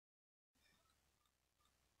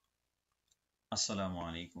Assalamu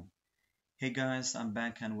alaikum. Hey guys, I'm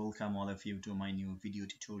back and welcome all of you to my new video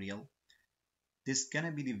tutorial. This is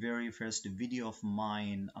gonna be the very first video of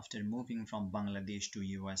mine after moving from Bangladesh to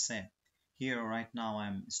USA. Here right now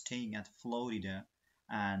I'm staying at Florida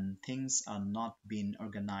and things are not being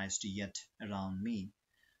organized yet around me.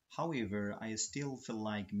 However, I still feel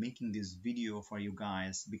like making this video for you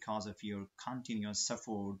guys because of your continuous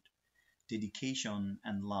support, dedication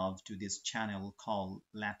and love to this channel called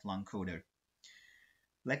Latlang Coder.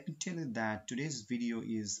 Let me tell you that today's video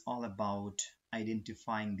is all about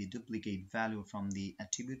identifying the duplicate value from the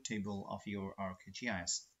attribute table of your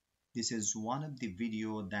ArcGIS. This is one of the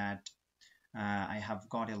video that I have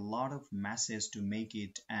got a lot of messages to make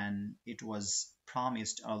it, and it was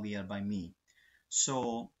promised earlier by me.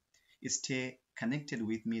 So stay connected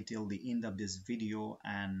with me till the end of this video,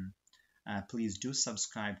 and please do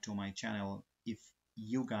subscribe to my channel if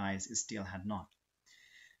you guys still had not.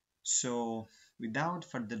 So without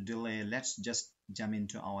further delay, let's just jump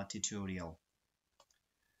into our tutorial.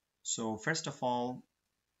 So first of all,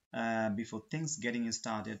 before things getting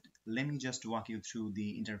started, let me just walk you through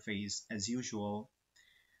the interface as usual.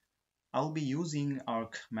 I'll be using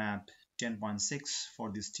ArcMap 10.6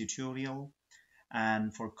 for this tutorial,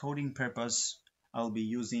 and for coding purpose I'll be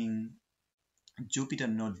using Jupyter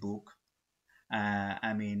notebook.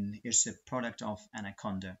 It's a product of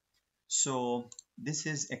Anaconda. So this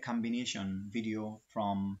is a combination video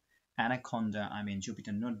from Anaconda,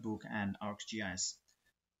 Jupyter Notebook and ArcGIS.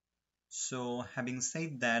 So having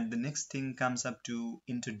said that, the next thing comes up to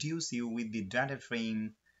introduce you with the data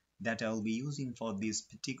frame that I'll be using for this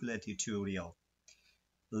particular tutorial.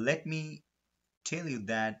 Let me tell you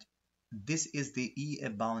that this is the EA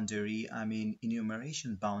boundary,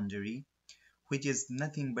 enumeration boundary, which is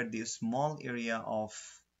nothing but the small area of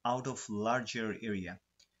out of larger area.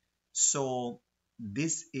 So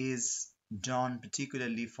this is done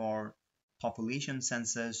particularly for population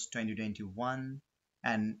census 2021,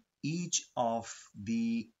 and each of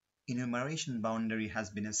the enumeration boundary has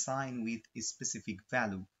been assigned with a specific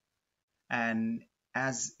value, and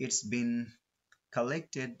as it's been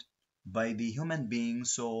collected by the human being,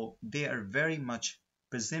 so they are very much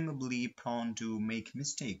presumably prone to make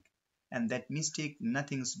mistake, and that mistake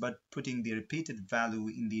nothing's but putting the repeated value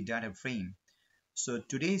in the data frame. So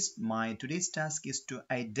today's task is to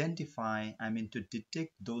identify, to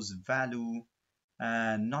detect those value,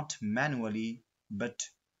 not manually, but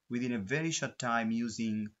within a very short time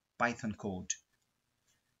using Python code.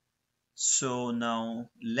 So now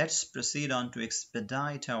let's proceed on to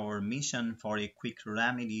expedite our mission for a quick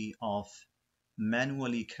remedy of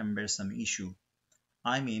manually cumbersome issue.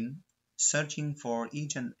 Searching for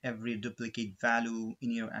each and every duplicate value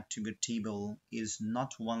in your attribute table is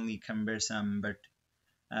not only cumbersome, but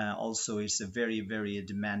also it's a very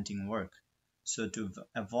demanding work. So to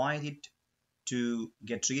avoid it, to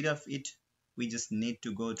get rid of it, we just need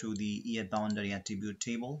to go to the EA boundary attribute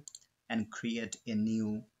table and create a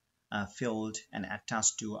new field and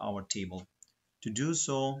attach to our table. To do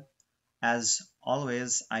so, as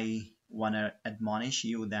always, I want to admonish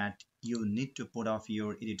you that you need to put off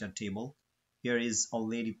your editor table. Here is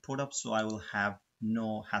already put up, so I will have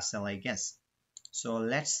no hassle, I guess. So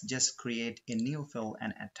let's just create a new field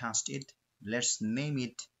and attach it. Let's name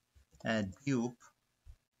it dupe1,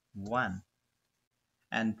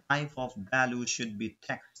 and type of value should be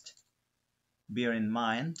text. Bear in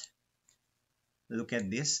mind, look at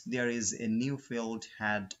this, there is a new field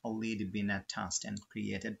had already been attached and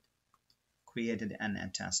created and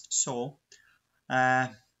attached. So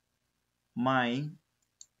my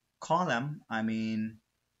column,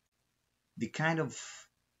 the kind of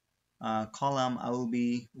column I will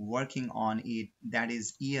be working on it, that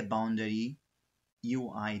is EA boundary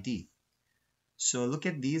UID. So look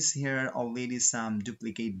at this, here already some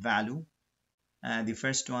duplicate value, the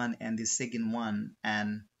first one and the second one,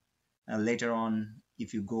 and later on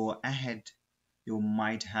if you go ahead you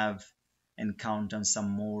might have encountered some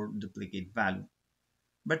more duplicate value,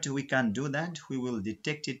 but we can't do that. We will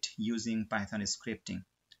detect it using Python scripting.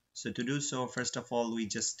 So to do so, first of all, we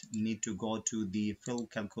just need to go to the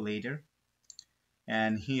field calculator,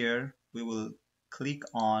 and here we will click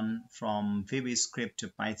on from VB script to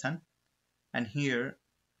Python, and here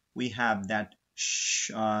we have that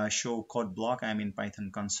show code block,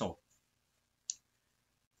 Python console.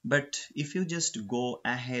 But if you just go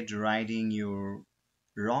ahead writing your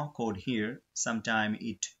raw code here, sometime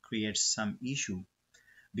it creates some issue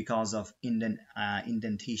because of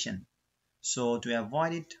indentation. So to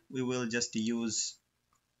avoid it, we will just use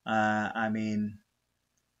Jupyter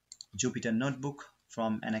Notebook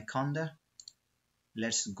from Anaconda.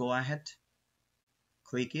 Let's go ahead,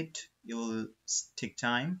 click it, you will take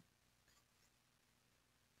time.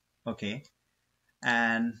 Okay,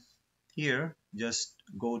 and here just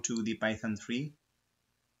go to the Python 3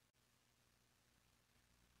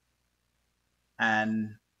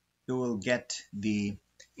 and you will get the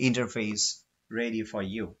interface ready for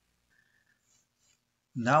you.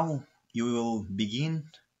 Now you will begin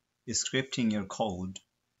scripting your code.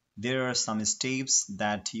 There are some steps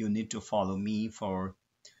that you need to follow me for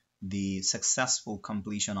the successful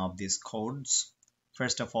completion of these codes.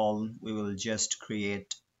 First of all, we will just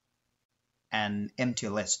create an empty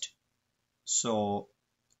list. So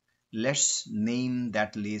let's name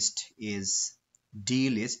that list is D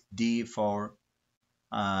list, D for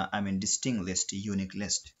distinct list, unique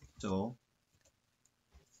list. So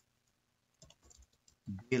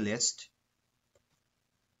D list.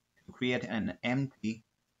 To create an empty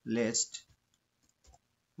list,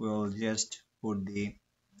 we'll just put the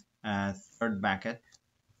third bracket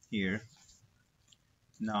here.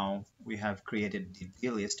 Now we have created the D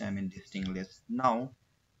list, distinct list. Now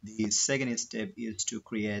the second step is to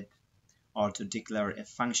create or to declare a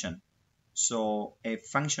function. So a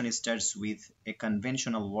function starts with a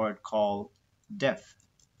conventional word called def.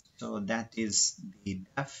 So that is the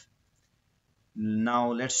def.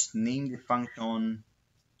 Now let's name the function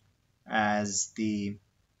as the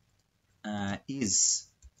is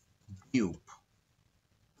dupe.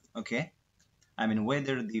 Okay,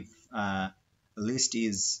 whether the list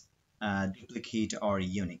is duplicate or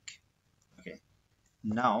unique. Okay,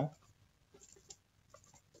 now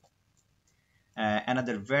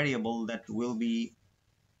another variable that will be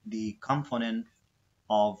the component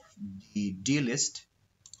of the D list,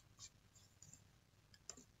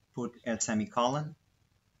 put a semicolon,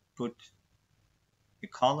 put a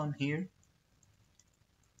colon here.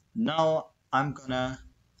 Now I'm gonna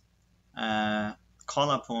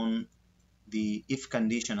call upon the if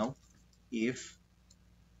conditional, if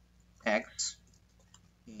x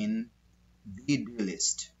in the D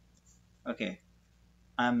list. Okay,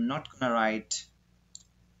 I'm not gonna write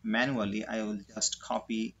manually, I will just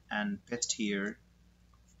copy and paste here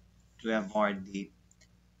to avoid the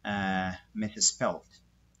misspelled.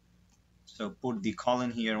 So put the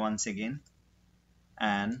colon here once again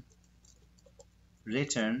and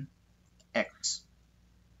return x.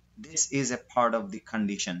 This is a part of the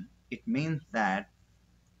condition. It means that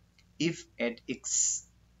if at x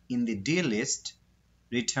in the D list,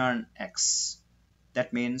 return x.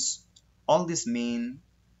 That means all this mean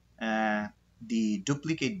the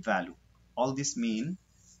duplicate value. All this mean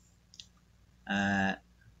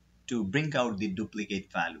to bring out the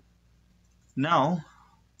duplicate value. Now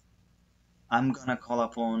I'm gonna call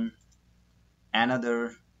upon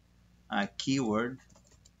another keyword,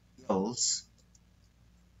 else.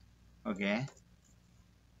 Okay,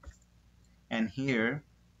 and here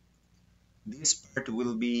this part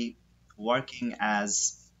will be working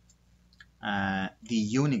as the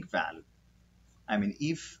unique value.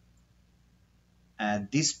 If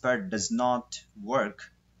this part does not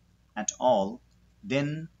work at all,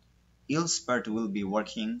 then else part will be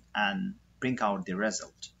working and bring out the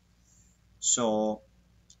result. So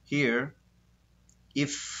here,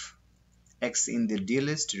 if x in the D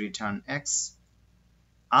list, return x.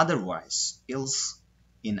 Otherwise, else,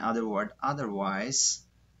 in other words, otherwise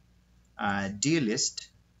D list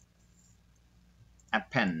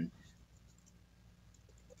append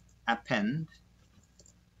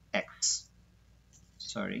x.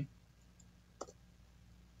 Sorry,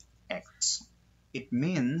 x. It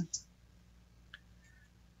means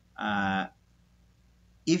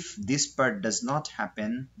if this part does not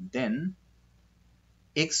happen, then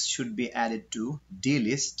x should be added to D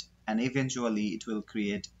list and eventually it will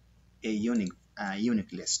create a unique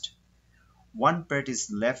list. One part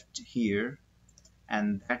is left here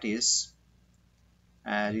and that is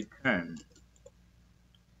return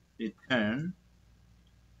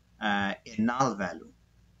a null value.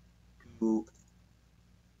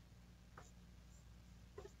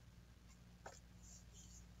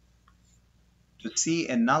 To see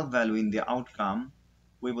a null value in the outcome,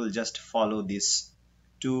 we will just follow this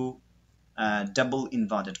two double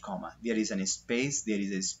inverted comma. There is a space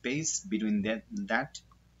between that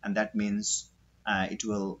and that means it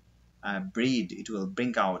will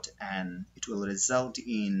bring out and it will result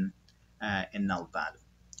in a null value.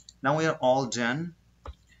 Now we are all done,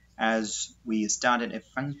 as we started a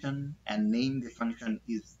function and named the function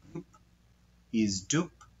is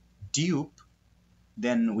dupe.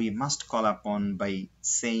 Then we must call upon by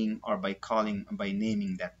saying or by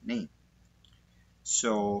naming that name.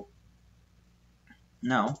 So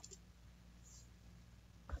now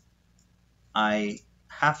I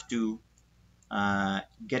have to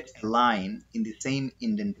get a line in the same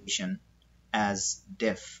indentation as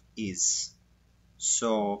def is.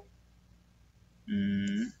 So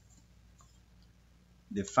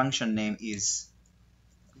the function name is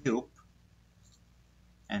dupe,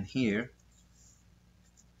 and here,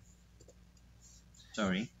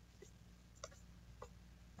 sorry,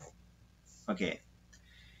 okay,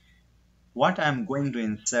 what I'm going to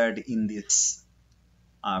insert in this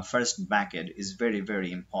first bracket is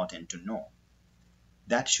very important to know.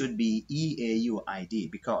 That should be EAU ID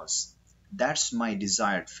because that's my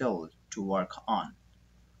desired field to work on.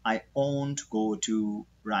 I won't go to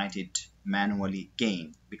write it manually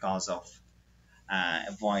again because of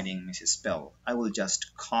avoiding misspell. I will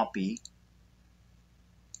just copy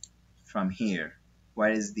from here.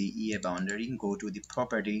 Where is the EA boundary? Go to the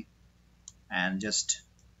property and just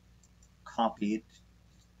copy it,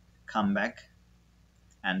 come back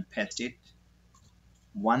and paste it.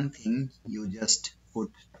 One thing, you just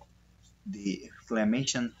put the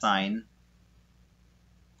exclamation sign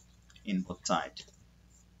in both sides.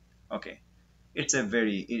 Okay, it's a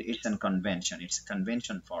convention. It's a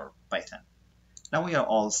convention for Python. Now we are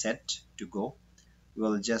all set to go.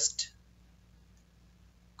 We'll just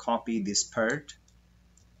copy this part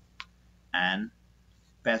and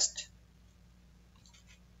paste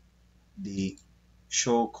the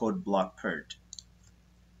show code block part.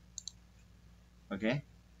 Okay,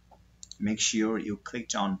 make sure you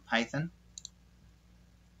clicked on Python,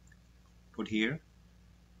 put here,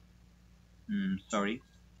 sorry,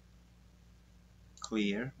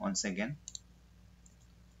 clear once again.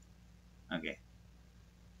 Okay,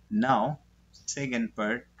 now second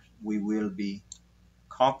part we will be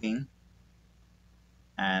copying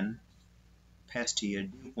and paste here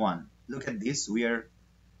dupe one. Look at this, we are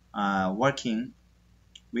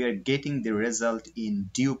we are getting the result in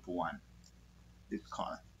dupe one, this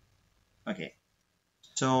column. Okay,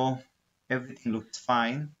 so everything looks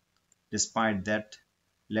fine. Despite that,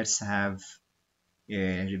 let's have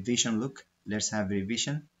a revision look. Let's have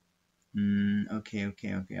revision. Okay.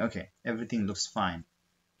 Everything looks fine.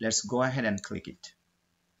 Let's go ahead and click it.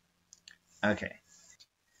 Okay.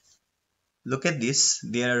 Look at this.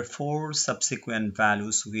 There are 4 subsequent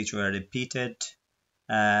values which were repeated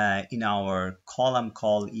in our column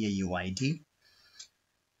called EAUID.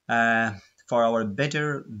 For our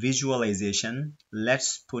better visualization,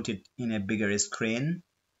 let's put it in a bigger screen.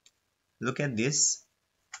 Look at this.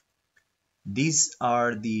 These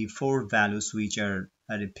are the 4 values which are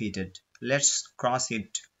repeated. Let's cross-check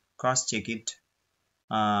it.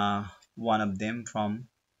 One of them from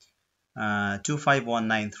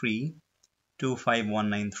 25193.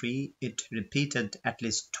 25193, it repeated at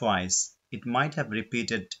least twice. It might have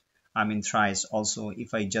repeated, thrice also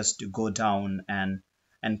if I just go down and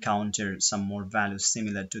encounter some more values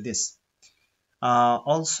similar to this.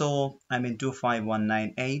 Also,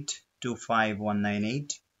 25198,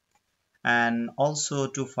 25198, and also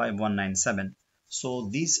 25197. So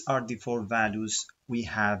these are the 4 values we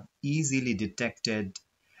have easily detected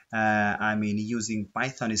using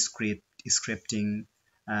Python scripting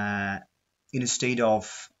instead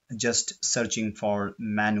of just searching for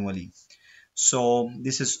manually. So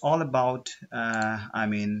this is all about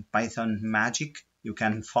Python magic. You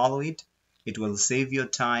can follow it. It will save your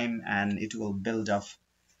time and it will build up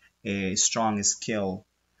a strong skill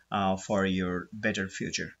for your better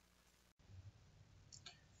future.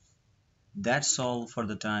 That's all for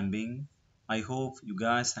the time being. I hope you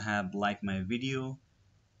guys have liked my video.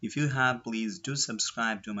 If you have, please do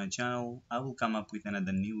subscribe to my channel. I will come up with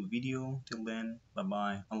another new video. Till then, bye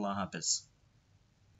bye. Allah Hafiz.